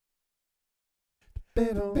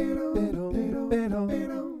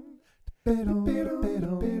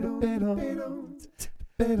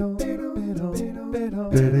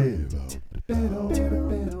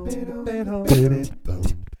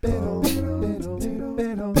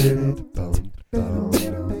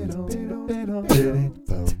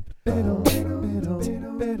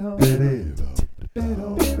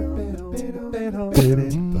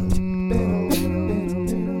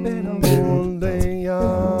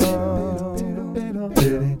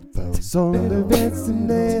Sono pezzi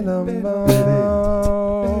nella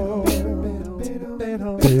mano.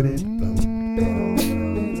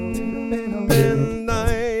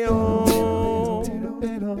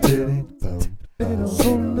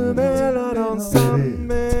 Sono bella non sa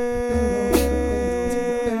me.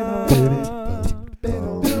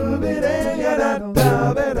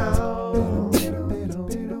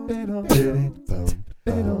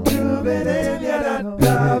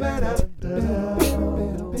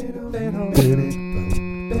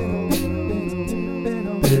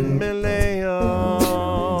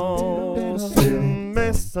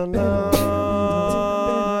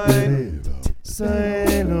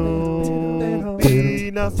 Say no,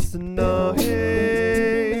 be nothing no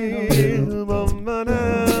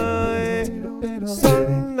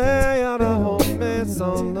Sunday at home is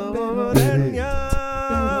on the woman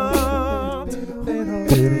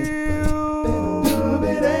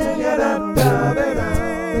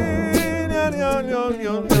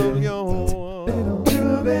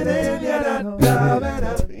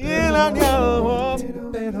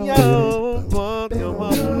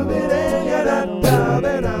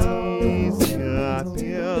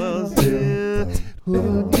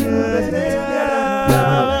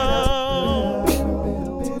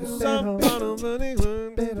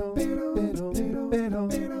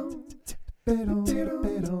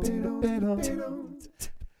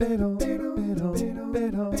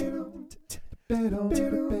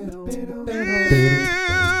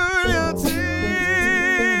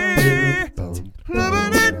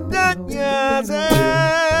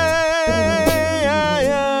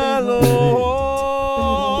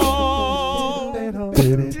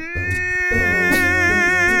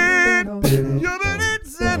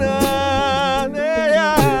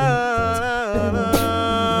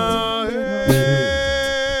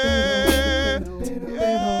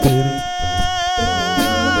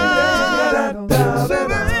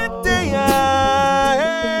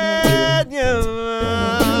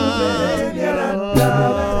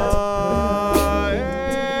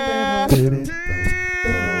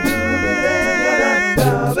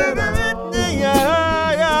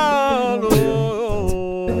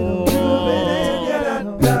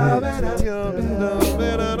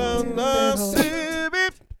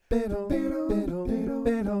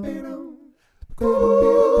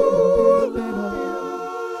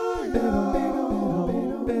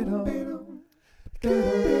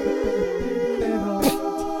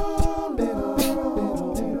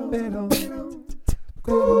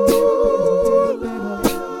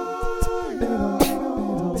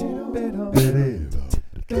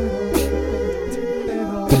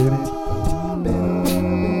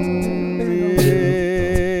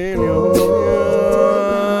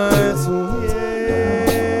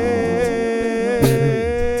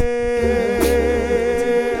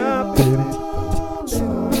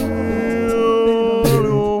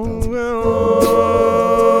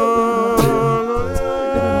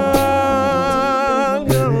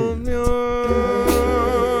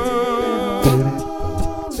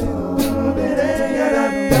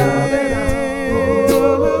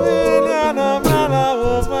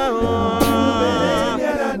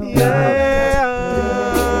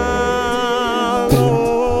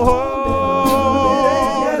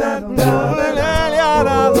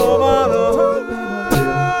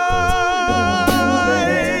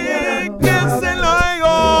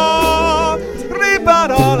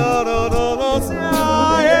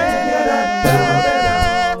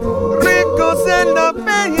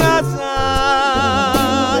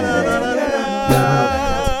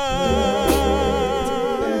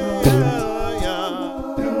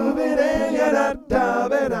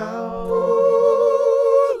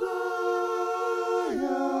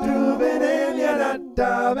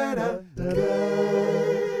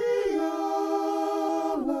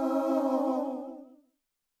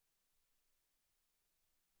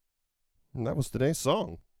And that was today's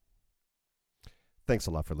song. Thanks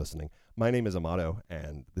a lot for listening. My name is Amato,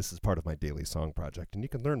 and this is part of my daily song project. And you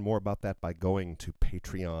can learn more about that by going to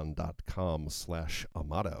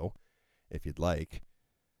patreon.com/Amato if you'd like.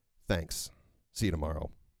 Thanks. See you tomorrow.